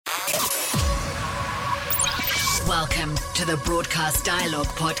Welcome to the Broadcast Dialogue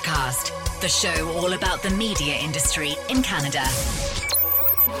Podcast, the show all about the media industry in Canada.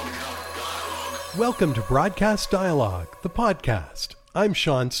 Welcome to Broadcast Dialogue, the podcast. I'm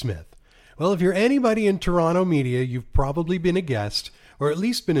Sean Smith. Well, if you're anybody in Toronto media, you've probably been a guest, or at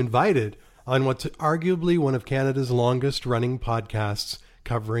least been invited, on what's arguably one of Canada's longest running podcasts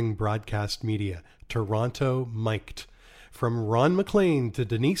covering broadcast media, Toronto Mic'd. From Ron MacLean to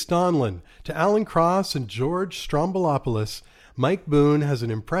Denise Donlin to Alan Cross and George Stroumboulopoulos, Mike Boone has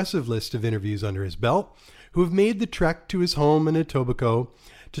an impressive list of interviews under his belt who have made the trek to his home in Etobicoke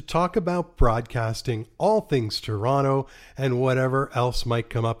to talk about broadcasting, all things Toronto, and whatever else might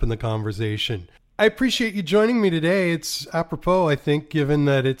come up in the conversation. I appreciate you joining me today. It's apropos, I think, given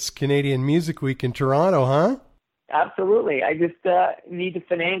that it's Canadian Music Week in Toronto, huh? Absolutely. I just need to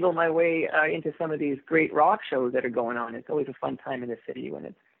finagle my way into some of these great rock shows that are going on. It's always a fun time in the city when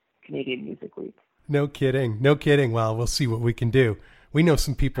it's Canadian Music Week. No kidding. No kidding. Well, we'll see what we can do. We know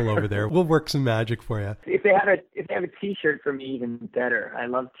some people over there. We'll work some magic for you. If they have a T-shirt for me, even better. I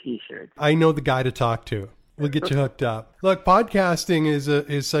love T-shirts. I know the guy to talk to. We'll get you hooked up. Look, podcasting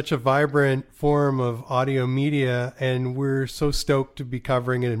is such a vibrant form of audio media, and we're so stoked to be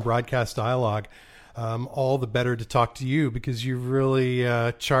covering it in Broadcast Dialogue. All the better to talk to you because you've really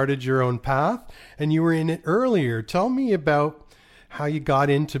charted your own path and you were in it earlier. Tell me about how you got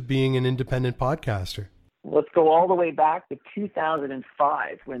into being an independent podcaster. Let's go all the way back to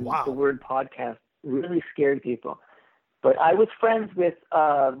 2005 when the word podcast really scared people. But I was friends with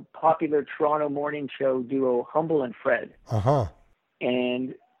popular Toronto morning show duo Humble and Fred. Uh-huh.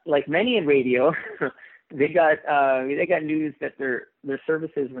 And like many in radio, they got news that their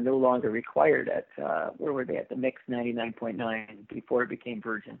services were no longer required at where were they, at the Mix 99.9 before it became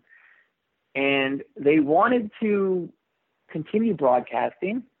Virgin, and they wanted to continue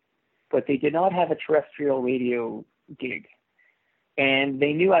broadcasting, but they did not have a terrestrial radio gig, and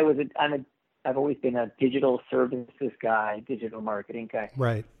they knew I've always been a digital services guy, digital marketing guy,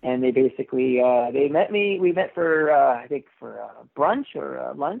 right? And they basically they met me. We met for I think for brunch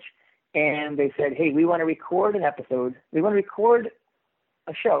or lunch. And they said, hey, we want to record an episode. We want to record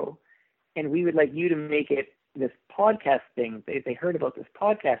a show, and we would like you to make it this podcast thing. They heard about this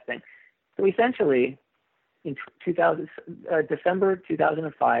podcast thing. So essentially, in December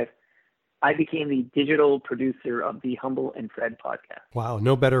 2005, I became the digital producer of the Humble and Fred podcast. Wow,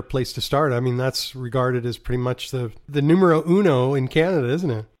 no better place to start. I mean, that's regarded as pretty much the numero uno in Canada, isn't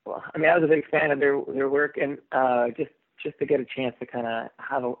it? Well, I mean, I was a big fan of their work, and just to get a chance to kind of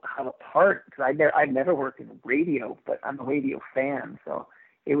have a part, because I'd never worked in radio, but I'm a radio fan, so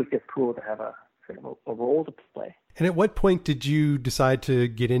it was just cool to have a sort of a role to play. And at what point did you decide to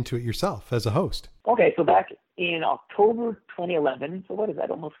get into it yourself as a host? Okay, so back in October 2011, so what is that,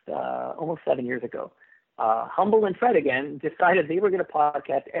 almost 7 years ago, Humble and Fred again decided they were going to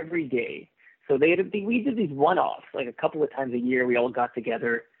podcast every day. So we did these one-offs, like a couple of times a year. We all got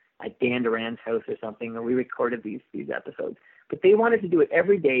together at Dan Duran's house or something, and we recorded these episodes. But they wanted to do it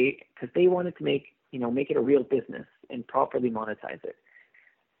every day because they wanted to make it a real business and properly monetize it.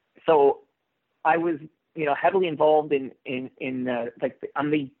 So I was, heavily involved in I'm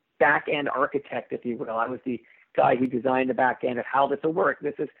the back end architect, if you will. I was the guy who designed the back end of how this will work.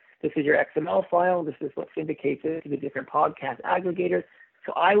 This is your XML file. This is what syndicates it to the different podcast aggregators.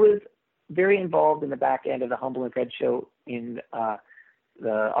 So I was very involved in the back end of the Humble and Fred show in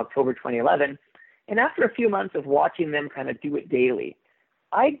the October 2011. And after a few months of watching them kind of do it daily,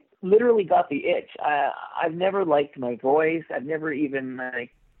 I literally got the itch. I've never liked my voice. I've never even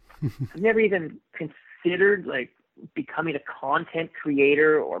considered like becoming a content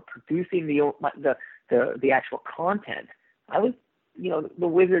creator or producing the actual content. I was, the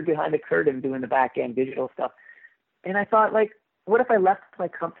wizard behind the curtain doing the back end digital stuff. And I thought, like, what if I left my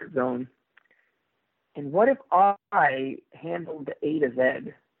comfort zone? And what if I handled the A to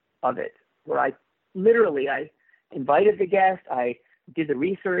Z of it, where I invited the guest, I did the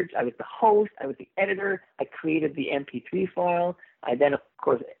research, I was the host, I was the editor, I created the MP3 file, I then, of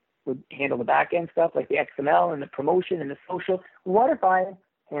course, would handle the back-end stuff like the XML and the promotion and the social. What if I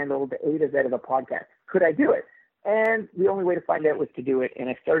handled the A to Z of a podcast? Could I do it? And the only way to find out was to do it, and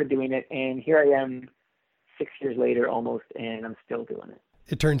I started doing it, and here I am 6 years later almost, and I'm still doing it.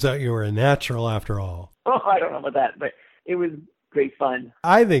 It turns out you were a natural after all. Oh, I don't know about that, but it was great fun.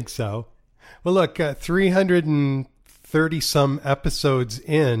 I think so. Well, look, 330 some episodes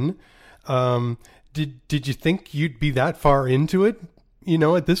in. Did you think you'd be that far into it,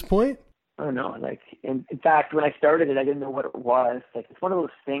 at this point? Oh, no. Like, in fact, when I started it, I didn't know what it was. Like, it's one of those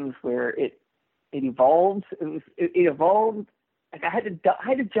things where it evolved. It evolved like I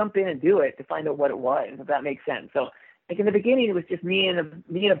had to jump in and do it to find out what it was, if that makes sense. So like in the beginning, it was just me and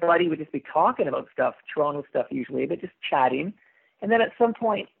a buddy would just be talking about stuff, Toronto stuff usually, but just chatting. And then at some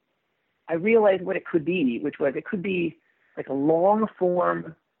point, I realized what it could be, which was it could be like a long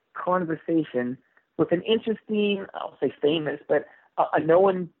form conversation with an interesting, I'll say famous, but a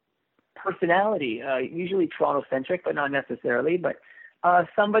known personality, usually Toronto centric, but not necessarily, but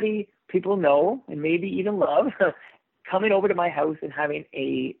somebody people know and maybe even love coming over to my house and having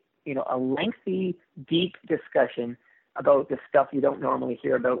a lengthy, deep discussion about the stuff you don't normally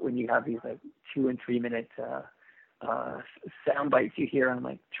hear about when you have these like 2 and 3 minute sound bites you hear on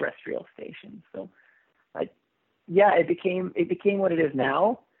like terrestrial stations. So it became what it is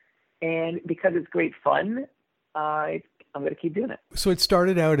now. And because it's great fun, I'm going to keep doing it. So it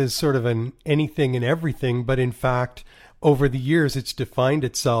started out as sort of an anything and everything, but in fact, over the years, it's defined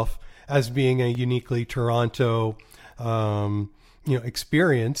itself as being a uniquely Toronto,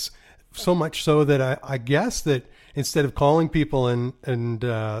 experience. So much so that I guess that instead of calling people and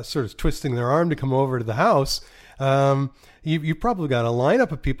sort of twisting their arm to come over to the house, you probably got a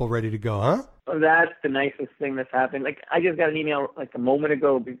lineup of people ready to go, huh? Oh, that's the nicest thing that's happened. Like I just got an email like a moment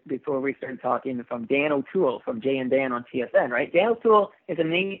ago before we started talking from Dan O'Toole from Jay and Dan on TSN, right? Dan O'Toole is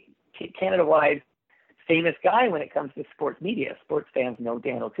a Canada-wide famous guy when it comes to sports media. Sports fans know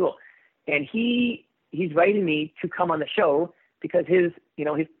Dan O'Toole. And he's writing me to come on the show because his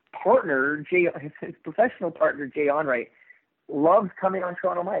partner, his professional partner, Jay Onrait, loves coming on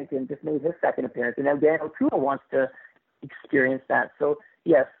Toronto Mike and just made his second appearance. And now Dan O'Toole wants to experience that. So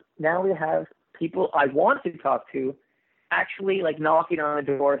yes, now we have people I want to talk to actually like knocking on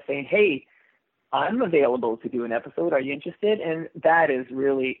the door saying, hey, I'm available to do an episode. Are you interested? And that is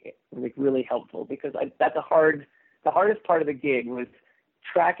really, like, really helpful because that's the hardest part of the gig was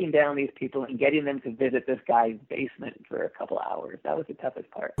tracking down these people and getting them to visit this guy's basement for a couple of hours. That was the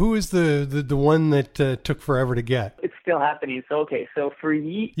toughest part. Who is the one that took forever to get? It's still happening. So, okay. So for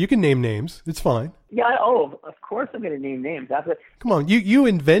you can name names. It's fine. Yeah. Oh, of course I'm going to name names. Come on. You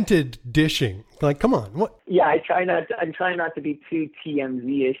invented dishing. Like, come on. What? Yeah. I'm trying not to be too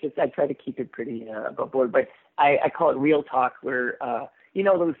TMZ-ish. I try to keep it pretty above board, but I call it real talk where,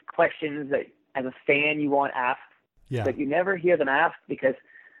 those questions that as a fan you want asked. Yeah. But you never hear them asked because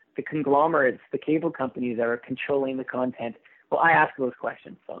the conglomerates, the cable companies that are controlling the content, well, I ask those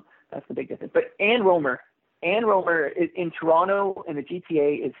questions. So that's the big difference. But Ann Romer in Toronto and the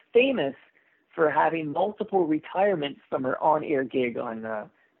GTA is famous for having multiple retirements from her on-air gig on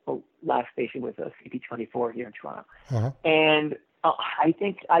last station was CP24 here in Toronto. Uh-huh. And I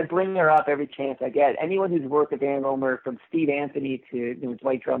think I bring her up every chance I get. Anyone who's worked with Ann Romer, from Steve Anthony to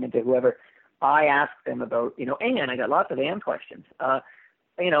Dwight Drummond to whoever, I ask them about, Ann, I got lots of Ann questions.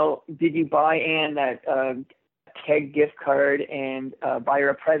 Did you buy Ann that keg gift card and buy her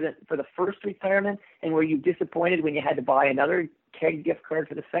a present for the first retirement? And were you disappointed when you had to buy another keg gift card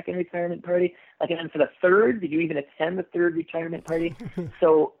for the second retirement party? And then for the third, did you even attend the third retirement party?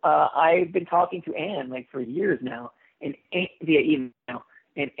 So I've been talking to Ann for years now and via email.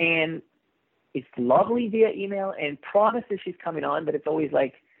 And Ann is lovely via email and promises she's coming on, but it's always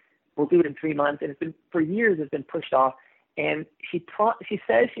like, we'll do it in 3 months. And it's been, for years, it's been pushed off. And she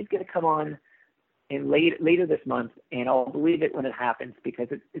says she's going to come on later this month, and I'll believe it when it happens because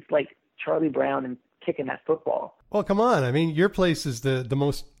it's like Charlie Brown and kicking that football. Well, come on. I mean, your place is the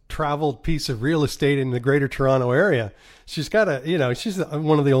most traveled piece of real estate in the greater Toronto area. She's got she's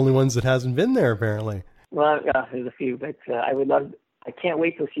one of the only ones that hasn't been there, apparently. Well, there's a few, but I can't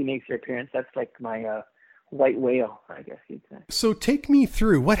wait till she makes her appearance. That's like my white whale, I guess you'd say. So take me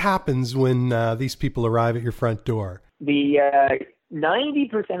through what happens when these people arrive at your front door. The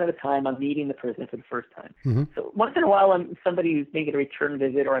 90% of the time, I'm meeting the person for the first time. Mm-hmm. So once in a while, I'm somebody who's making a return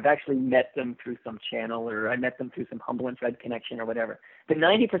visit, or I've actually met them through some channel, or I met them through some Humble and Fred connection or whatever. But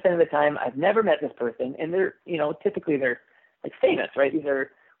 90% of the time, I've never met this person, and they're, typically they're like famous, right? These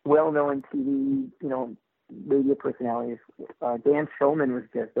are well-known TV, radio personalities. Dan Shulman was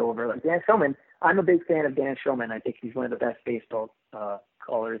just over. Like Dan Shulman, I'm a big fan of Dan Shulman. I think he's one of the best baseball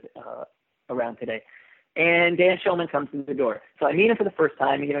callers around today. And Dan Shulman comes to the door. So I meet him for the first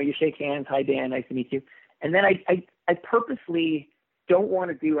time. You shake hands. Hi, Dan. Nice to meet you. And then I purposely don't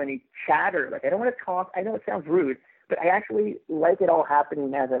want to do any chatter. Like, I don't want to talk. I know it sounds rude, but I actually like it all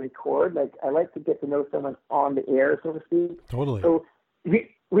happening as I record. Like, I like to get to know someone on the air, so to speak. Totally. So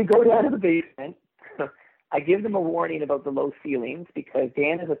we go down to the basement. I give them a warning about the low ceilings because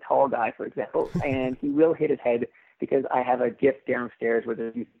Dan is a tall guy, for example, and he will hit his head because I have a gift downstairs where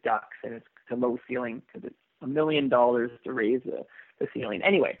there's these ducks, and it's a low ceiling because it's $1 million to raise the ceiling.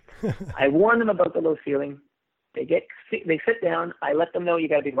 Anyway, I warn them about the low ceiling. They sit down. I let them know you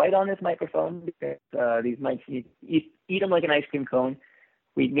got to be right on this microphone because these mics, you eat them like an ice cream cone.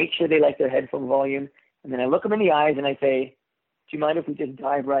 We make sure they like their headphone volume, and then I look them in the eyes and I say, "Do you mind if we just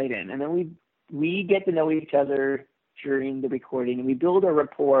dive right in?" And then we get to know each other during the recording, and we build a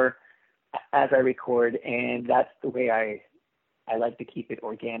rapport as I record, and that's the way I like to keep it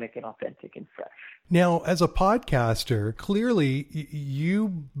organic and authentic and fresh. Now, as a podcaster, clearly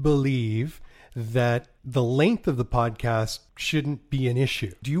you believe that the length of the podcast shouldn't be an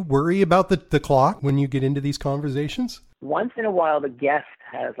issue. Do you worry about the clock when you get into these conversations? Once in a while, the guest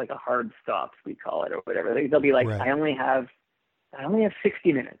has like a hard stop, we call it, or whatever. They'll be like, right. I only have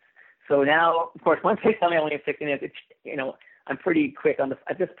 60 minutes. So now, of course, once they tell me I only have 60 minutes, I'm pretty quick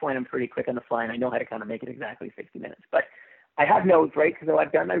at this point, I'm pretty quick on the fly, and I know how to kind of make it exactly 60 minutes. But I have notes, right? Because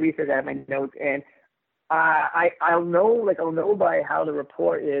I've done my research, I have my notes, and I'll know by how the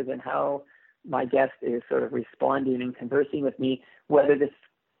rapport is and how my guest is sort of responding and conversing with me, whether this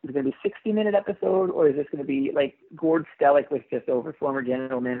is going to be a 60-minute episode or is this going to be like Gord Stellick was just over, former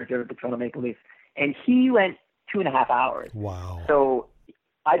general manager of the Toronto Maple Leafs, and he went 2.5 hours. Wow. So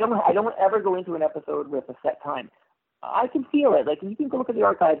I don't ever go into an episode with a set time. I can feel it. Like you can go look at the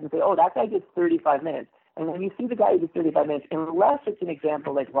archives and say, oh, that guy did 35 minutes. And when you see the guy who did 35 minutes, unless it's an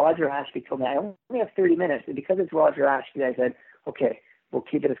example like Roger Ashby told me, I only have 30 minutes. And because it's Roger Ashby, I said, okay, we'll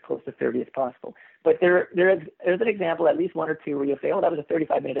keep it as close to 30 as possible. But there's an example, at least one or two, where you'll say, oh, that was a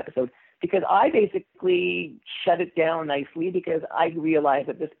 35-minute episode. Because I basically shut it down nicely because I realize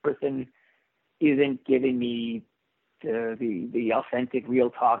that this person isn't giving me the authentic, real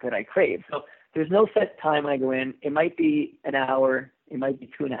talk that I crave. So there's no set time when I go in. It might be an hour. It might be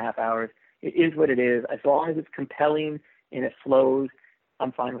 2.5 hours. It is what it is. As long as it's compelling and it flows,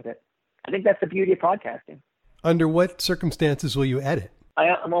 I'm fine with it. I think that's the beauty of podcasting. Under what circumstances will you edit?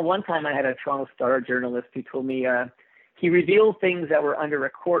 One time I had a Toronto Star journalist who told me he revealed things that were under a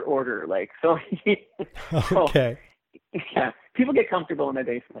court order. Okay. Yeah, people get comfortable in their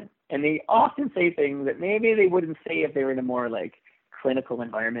basement, and they often say things that maybe they wouldn't say if they were in a more like clinical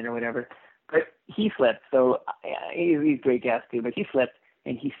environment or whatever. But he slipped. So he's a great guest too, but he slipped,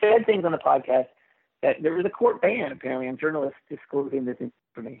 and he said things on the podcast that there was a court ban apparently on journalists disclosing this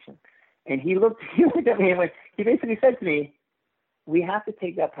information. And he looked at me and he basically said to me, we have to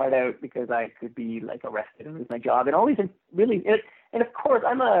take that part out because I could be like arrested and lose my job and all these really. And of course,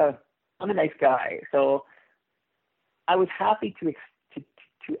 I'm a nice guy, so I was happy to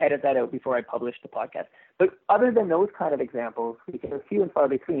edit that out before I published the podcast. But other than those kind of examples, which are few and far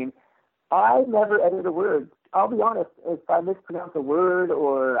between, I never edit a word. I'll be honest, if I mispronounce a word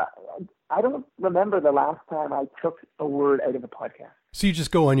or I don't remember the last time I took a word out of a podcast. So you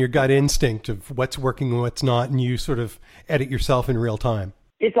just go on your gut instinct of what's working and what's not, and you sort of edit yourself in real time.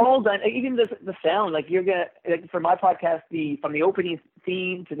 It's all done. Even the sound, like for my podcast, from the opening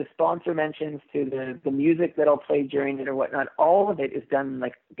theme to the sponsor mentions to the music that I'll play during it or whatnot, all of it is done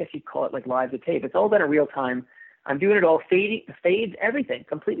like, I guess you'd call it like live to tape. It's all done in real time. I'm doing it all fades, everything,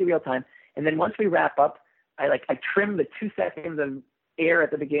 completely real time. And then once we wrap up, I trim the 2 seconds of air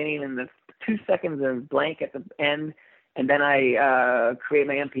at the beginning and the 2 seconds of blank at the end, and then I create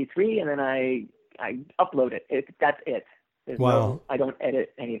my MP3 and then I upload it. That's it. Wow. I don't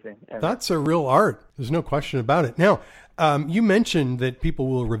edit anything ever. That's a real art. There's no question about it. Now, you mentioned that people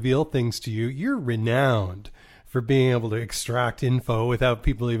will reveal things to you. You're renowned for being able to extract info without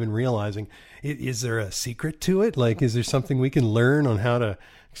people even realizing. Is there a secret to it? Like, is there something we can learn on how to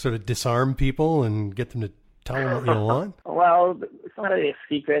sort of disarm people and get them to tell them what you want? Well, it's not really a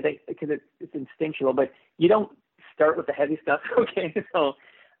secret because it's instinctual, but you don't start with the heavy stuff. Okay, so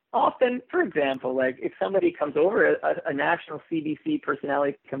often, for example, like if somebody comes over, a national CBC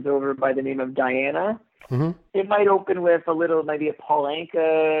personality comes over by the name of Diana, mm-hmm. It might open with maybe a Paul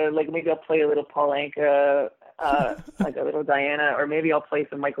Anka, like maybe I'll play a little Paul Anka, like a little Diana, or maybe I'll play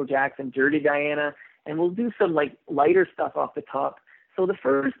some Michael Jackson, Dirty Diana, and we'll do some like lighter stuff off the top. So the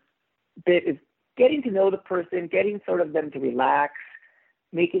first bit is getting to know the person, getting sort of them to relax,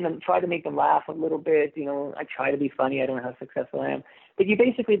 try to make them laugh a little bit. I try to be funny. I don't know how successful I am. But you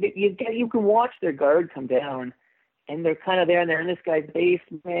can watch their guard come down, and they're kind of there, and they're in this guy's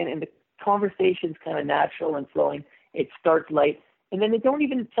basement, and the conversation's kind of natural and flowing. It starts light, and then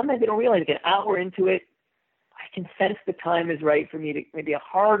sometimes they don't realize, like an hour into it, I can sense the time is right for me to maybe a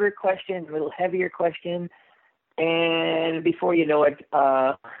harder question, a little heavier question, and before you know it,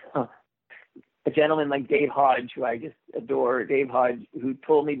 a gentleman like Dave Hodge, who I just adore, Dave Hodge, who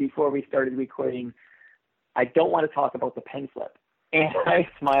told me before we started recording, I don't want to talk about the pen flip. And I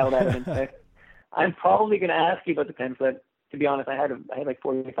smiled at him and said, I'm probably going to ask you about the pen flip. to be honest, I had like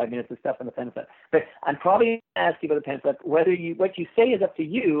 45 minutes of stuff on the pen flip. But I'm probably going to ask you about the pen flip. What you say is up to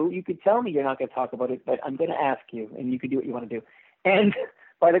you. You could tell me you're not going to talk about it, but I'm going to ask you, and you can do what you want to do. And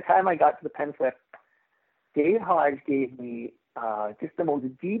by the time I got to the pen flip, Dave Hodge gave me just the most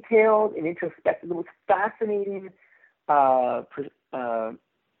detailed and introspective, the most fascinating thoughts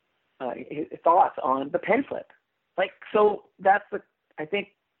on the pen flip. Like, so I think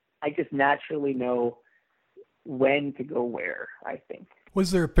I just naturally know when to go where, I think.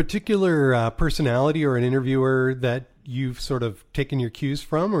 Was there a particular personality or an interviewer that you've sort of taken your cues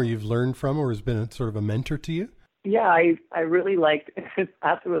from, or you've learned from, or has been a sort of a mentor to you? Yeah, I really liked,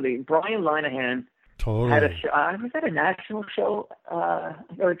 absolutely. Brian Linehan Totally. had a show. Was that a national show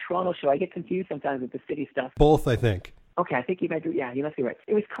or a Toronto show? I get confused sometimes with the city stuff. Both, I think. Okay, I think you might be. Yeah, you must be right.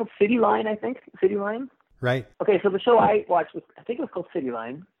 It was called City Line, I think. City Line. Right. Okay, so the show I watched I think it was called City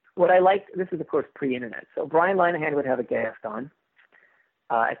Line. What I liked, this is of course pre-internet. So Brian Linehan would have a guest on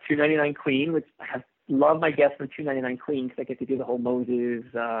at 299 Queen, which I love my guests from 299 Queen because I get to do the whole Moses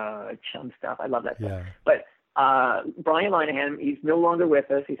chum stuff. I love that stuff. Yeah. But Brian Linehan, he's no longer with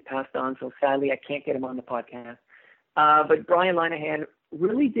us. He's passed on, so sadly I can't get him on the podcast. But Brian Linehan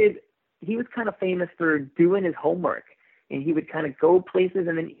really he was kind of famous for doing his homework, and he would kind of go places,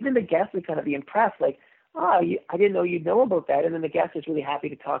 and then even the guests would kind of be impressed, like, I didn't know you'd know about that. And then the guest is really happy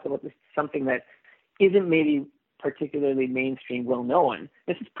to talk about something that isn't maybe particularly mainstream well known.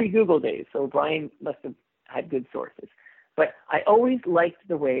 This is pre-Google days, so Brian must have had good sources. But I always liked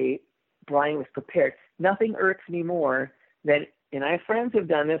the way Brian was prepared. Nothing irks me more than, and I have friends who've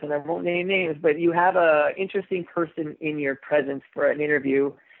done this, and I won't name names, but you have a interesting person in your presence for an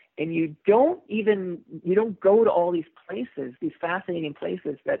interview, and you don't go to all these places, these fascinating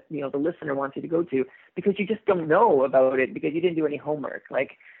places that, the listener wants you to go to, because you just don't know about it because you didn't do any homework.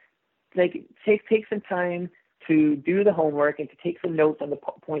 Like take some time to do the homework and to take some notes on the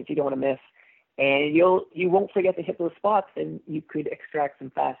points you don't want to miss, and you won't forget to hit those spots, and you could extract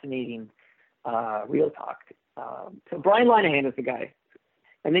some fascinating real talk. So Brian Linehan is the guy.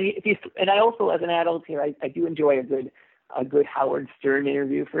 And then and I also, as an adult here, I do enjoy a good Howard Stern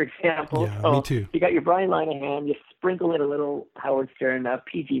interview, for example. Yeah, so me too. You got your Brian Linehan, you sprinkle in a little Howard Stern, a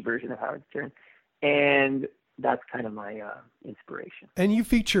PG version of Howard Stern, and that's kind of my inspiration. And you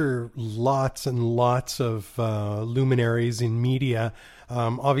feature lots and lots of luminaries in media.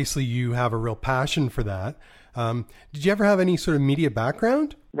 Obviously, you have a real passion for that. Did you ever have any sort of media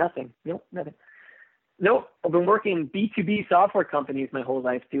background? Nothing. Nope, nothing. Nope. I've been working B2B software companies my whole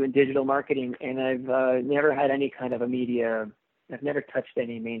life doing digital marketing, and I've never had any kind of a media. I've never touched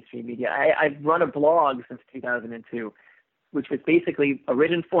any mainstream media. I've run a blog since 2002, which was basically a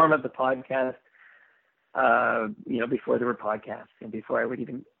written form of the podcast, before there were podcasts and before I would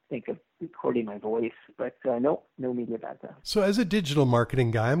even think of recording my voice. But no media background. So as a digital marketing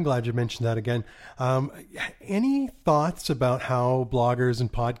guy, I'm glad you mentioned that again. Any thoughts about how bloggers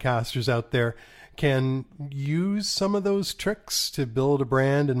and podcasters out there can use some of those tricks to build a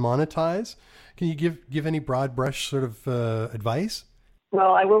brand and monetize? Can you give any broad brush sort of advice?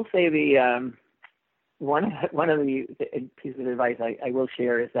 Well, I will say the one of the pieces of advice I will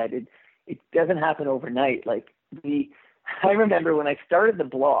share is that it doesn't happen overnight. I remember when I started the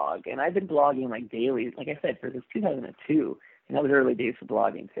blog, and I've been blogging like daily, like I said, for this 2002, and that was early days of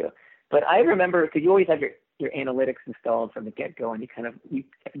blogging too. But I remember, because you always have your analytics installed from the get-go, and at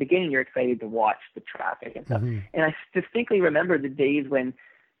the beginning you're excited to watch the traffic and stuff. Mm-hmm. And I distinctly remember the days when,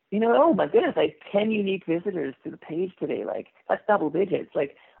 oh my goodness, I had 10 unique visitors to the page today. Like, that's double digits.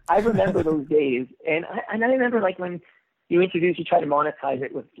 Like, I remember those days. And I remember like when you try to monetize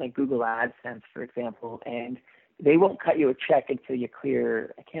it with like Google AdSense, for example, and they won't cut you a check until you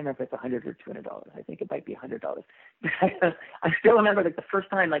clear, I can't remember if it's $100 or $200. I think it might be $100. I still remember like the first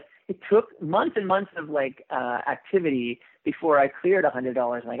time, like it took months and months of like activity before I cleared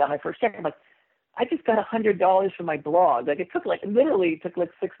 $100 and I got my first check. I'm like, I just got $100 from my blog. Like it took literally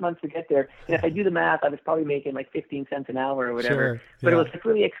 6 months to get there. And if I do the math, I was probably making like 15 cents an hour or whatever. Sure, yeah. But it was like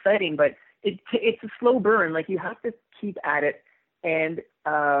really exciting, but it's a slow burn. Like you have to keep at it. And,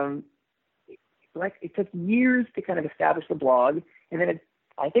 like it took years to kind of establish the blog, and then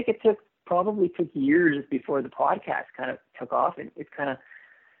I think it probably took years before the podcast kind of took off, and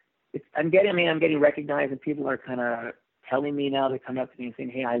I'm getting recognized, and people are kind of telling me now, they come up to me and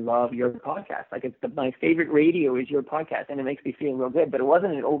saying, "Hey, I love your podcast. Like my favorite radio is your podcast," and it makes me feel real good. But it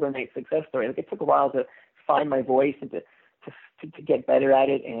wasn't an overnight success story. Like it took a while to find my voice and to get better at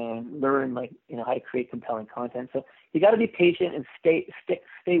it and learn how to create compelling content. So you got to be patient and stay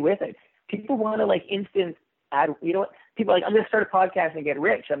with it. People want to like instant ad. You know what? people are like, I'm going to start a podcast and get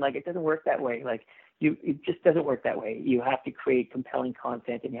rich. I'm like, it doesn't work that way. Like, it just doesn't work that way. You have to create compelling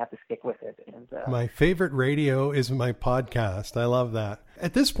content and you have to stick with it. And my favorite radio is my podcast. I love that.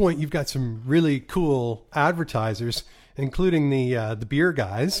 At this point, you've got some really cool advertisers, including the beer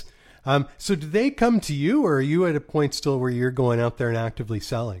guys. So do they come to you, or are you at a point still where you're going out there and actively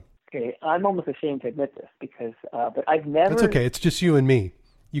selling? Okay, I'm almost ashamed to admit this because, but I've never. That's okay. It's just you and me.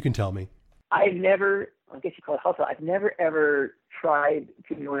 You can tell me. I've never, I guess you call it hustle. I've never ever tried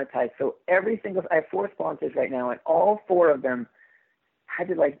to monetize. So I have 4 sponsors right now, and all 4 of them had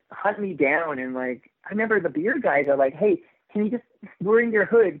to like hunt me down. And like, I remember the beer guys are like, hey, can you just, we're in your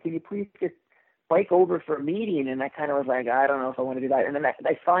hood. Can you please just bike over for a meeting? And I kind of was like, I don't know if I want to do that. And then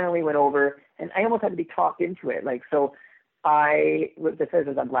I finally went over, and I almost had to be talked into it. Like, so what this says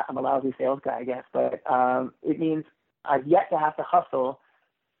is I'm a lousy sales guy, I guess, but it means I've yet to have to hustle.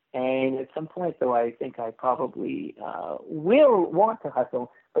 And at some point, though, I think I probably will want to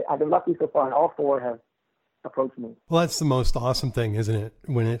hustle. But I've been lucky so far, and all 4 have approached me. Well, that's the most awesome thing, isn't it?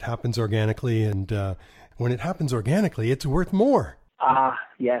 When it happens organically, and when it happens organically, it's worth more.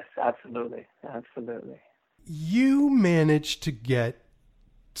 Yes, absolutely. Absolutely. You managed to get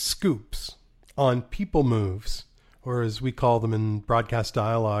scoops on People Moves, or as we call them in broadcast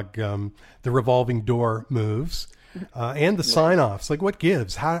dialogue, the revolving door moves. And the sign-offs, like what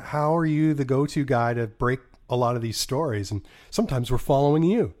gives? How are you the go-to guy to break a lot of these stories? And sometimes we're following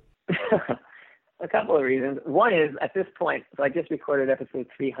you. A couple of reasons. One is at this point, so I just recorded episode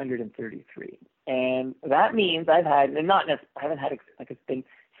 333, and that means I haven't had like it's been.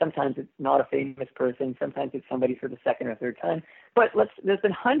 Sometimes it's not a famous person, sometimes it's somebody for the second or third time. But there's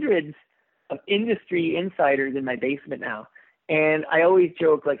been hundreds of industry insiders in my basement now. And I always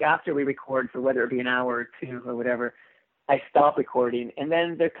joke, like after we record for whether it be an hour or 2 or whatever, I stop recording. And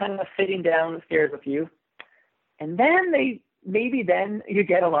then they're kind of sitting downstairs with you. And then then you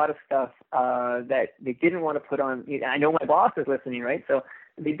get a lot of stuff that they didn't want to put on. I know my boss is listening, right? So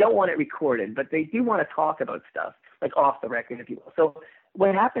they don't want it recorded, but they do want to talk about stuff, like off the record, if you will. So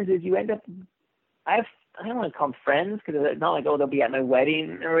what happens is you end up, I don't want to call them friends because it's not like, oh, they'll be at my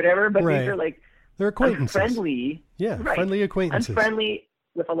wedding or whatever, but right. These are like, they're acquaintances. I'm friendly. Yeah, right. Friendly acquaintances. I'm friendly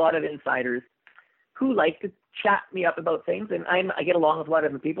with a lot of insiders who like to chat me up about things, and I get along with a lot of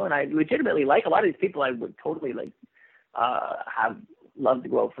different people, and I legitimately like a lot of these people. I would totally like have loved to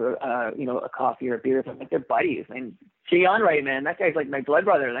go out for a coffee or a beer. I'm like, they're buddies. And Jay Onright, man, that guy's like my blood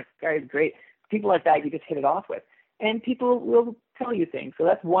brother. That guy is great. People like that you just hit it off with, and people will tell you things. So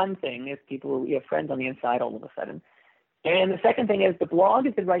that's one thing. Is people, you have friends on the inside all of a sudden. And the second thing is the blog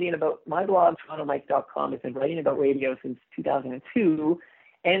has been writing about, my blog, TorontoMike.com, has been writing about radio since 2002.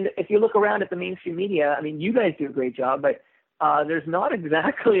 And if you look around at the mainstream media, I mean, you guys do a great job, but there's not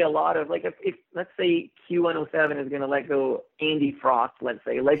exactly a lot of, like, if let's say Q107 is going to let go Andy Frost, let's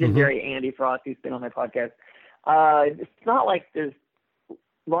say, legendary Andy Frost, who's been on my podcast. It's not like there's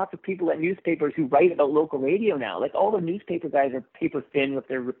lots of people at newspapers who write about local radio now. Like, all the newspaper guys are paper thin with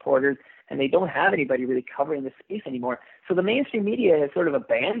their reporters, and they don't have anybody really covering the space anymore. So the mainstream media has sort of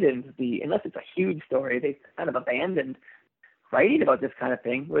abandoned unless it's a huge story, they've kind of abandoned writing about this kind of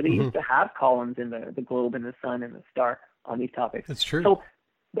thing, where they used to have columns in the Globe and the Sun and the Star on these topics. That's true. So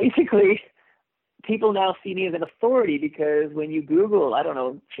basically, people now see me as an authority because when you Google, I don't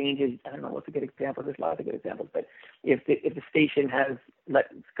know what's a good example. There's lots of good examples, but if the station has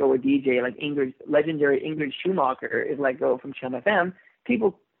let go a DJ like legendary Ingrid Schumacher is let go from Chum FM,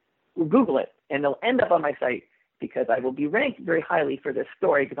 people will Google it and they'll end up on my site because I will be ranked very highly for this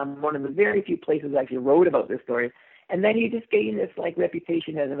story because I'm one of the very few places that actually wrote about this story. And then you just gain this like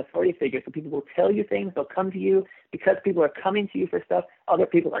reputation as an authority figure. So people will tell you things. They'll come to you because people are coming to you for stuff. Other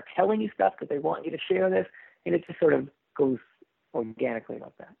people are telling you stuff because they want you to share this. And it just sort of goes organically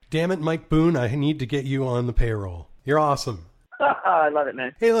like that. Damn it, Mike Boone. I need to get you on the payroll. You're awesome. I love it,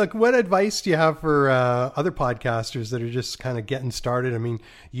 man. Hey, look, what advice do you have for other podcasters that are just kind of getting started? I mean,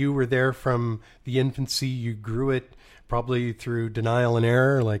 you were there from the infancy. You grew it probably through denial and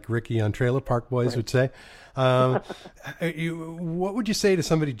error, like Ricky on Trailer Park Boys would say. What would you say to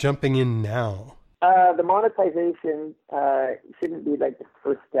somebody jumping in now? The monetization shouldn't be like the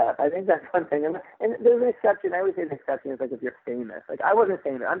first step. I think that's one thing. And there's an exception. I always say the exception is like if you're famous. Like I wasn't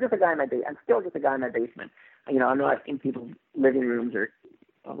famous. I'm just a guy in my basement. I'm still just a guy in my basement. You know, I'm not in people's living rooms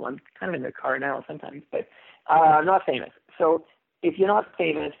I'm kind of in their car now sometimes, but I'm not famous. So if you're not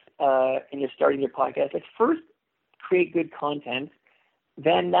famous and you're starting your podcast, like first create good content.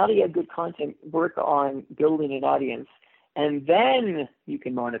 Then now that you have good content, work on building an audience. And then you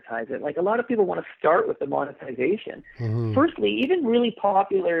can monetize it. Like a lot of people want to start with the monetization. Mm-hmm. Firstly, even really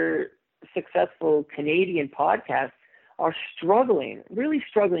popular, successful Canadian podcasts are struggling, really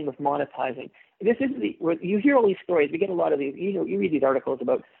struggling with monetizing. This is you hear all these stories. We get a lot of these. You read these articles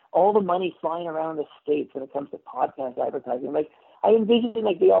about all the money flying around the States when it comes to podcast advertising. Like, I envision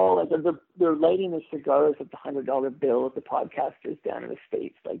they all they're lighting their cigars with the $100 bill of the podcasters down in the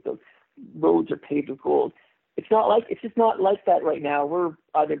States. Like, the roads are paved with gold. It's just not like that right now. We're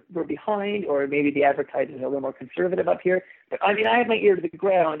behind, or maybe the advertisers are a little more conservative up here. But I mean, I have my ear to the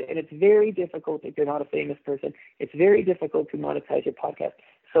ground, and it's very difficult if you're not a famous person. It's very difficult to monetize your podcast.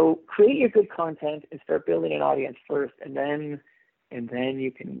 So create your good content and start building an audience first, and then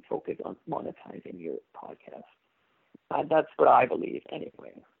you can focus on monetizing your podcast. That's what I believe,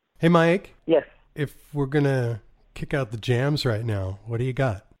 anyway. Hey, Mike. Yes. If we're gonna kick out the jams right now, what do you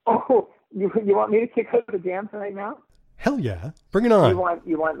got? Oh, you want me to kick out the jams right now? Hell yeah, bring it on.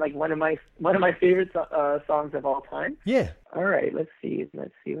 You want like one of my favorite songs of all time? Yeah. All right, let's see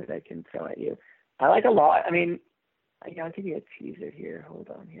what I can throw at you. I like a lot. I mean, I'll give you a teaser here. Hold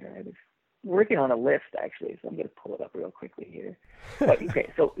on here. I was working on a list, actually, so I'm going to pull it up real quickly here. But,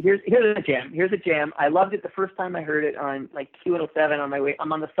 okay, so here's a jam. Here's a jam. I loved it the first time I heard it on, like, Q107 on my way.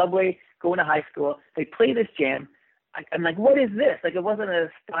 I'm on the subway going to high school. They play this jam. I'm like, what is this? Like, it wasn't a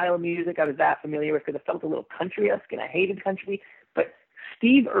style of music I was that familiar with because it felt a little country-esque, and I hated country. But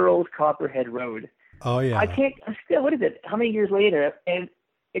Steve Earle's Copperhead Road. Oh, yeah. What is it? How many years later? And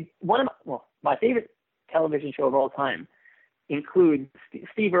my favorite television show of all time includes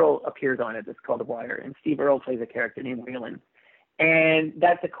Steve Earle appears on it. It's called The Wire, and Steve Earle plays a character named Waylon. And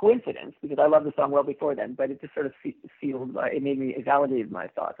that's a coincidence because I loved the song well before then, but it just sort of it validated my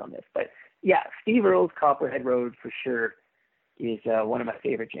thoughts on this. But yeah, Steve Earle's Copperhead Road for sure is one of my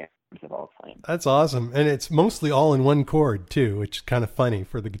favorite jams of all time. That's awesome. And it's mostly all in one chord too, which is kind of funny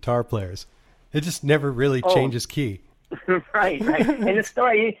for the guitar players. It just never really changes key. Right. And the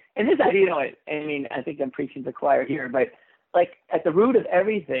story, and this idea, I mean, I think I'm preaching to the choir here, but like at the root of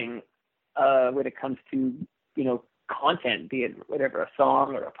everything, when it comes to, content, be it whatever, a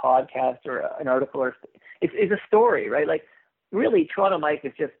song or a podcast or an article, or it's a story, right? Like, really, Toronto Mike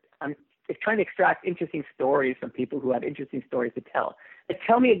is it's trying to extract interesting stories from people who have interesting stories to tell. Like,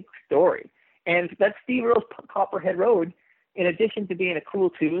 tell me a story. And that's Steve Earle's Copperhead Road, in addition to being a cool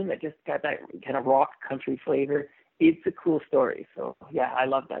tune that just got that kind of rock country flavor, it's a cool story. So, yeah, I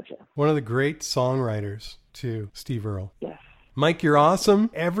love that jam. One of the great songwriters, too, Steve Earle. Yes. Mike, you're awesome.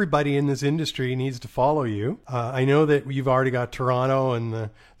 Everybody in this industry needs to follow you. I know that you've already got Toronto and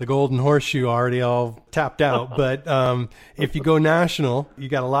the Golden Horseshoe already all tapped out, but if you go national, you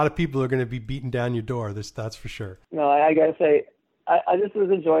got a lot of people who are going to be beating down your door. That's for sure. No, I got to say, this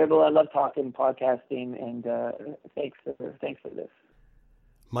was enjoyable. I love talking, podcasting, and thanks for this.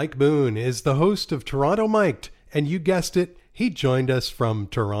 Mike Boone is the host of Toronto Mic'd, and you guessed it, he joined us from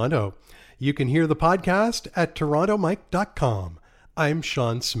Toronto. You can hear the podcast at torontomike.com. I'm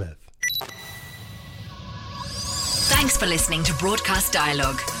Sean Smith. Thanks for listening to Broadcast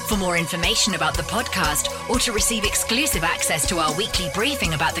Dialogue. For more information about the podcast or to receive exclusive access to our weekly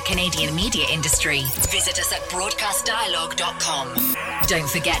briefing about the Canadian media industry, visit us at broadcastdialogue.com. Don't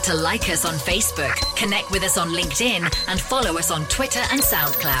forget to like us on Facebook, connect with us on LinkedIn, and follow us on Twitter and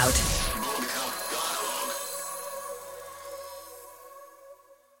SoundCloud.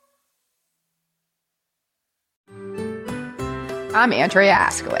 I'm Andrea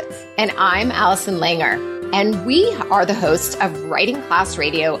Askowitz. And I'm Allison Langer. And we are the hosts of Writing Class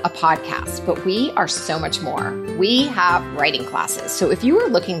Radio, a podcast, but we are so much more. We have writing classes. So if you are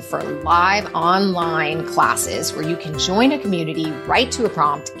looking for live online classes where you can join a community, write to a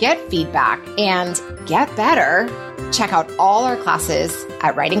prompt, get feedback, and get better, check out all our classes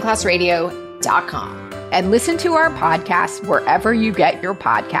at writingclassradio.com. And listen to our podcast wherever you get your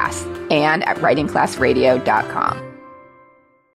podcasts and at writingclassradio.com.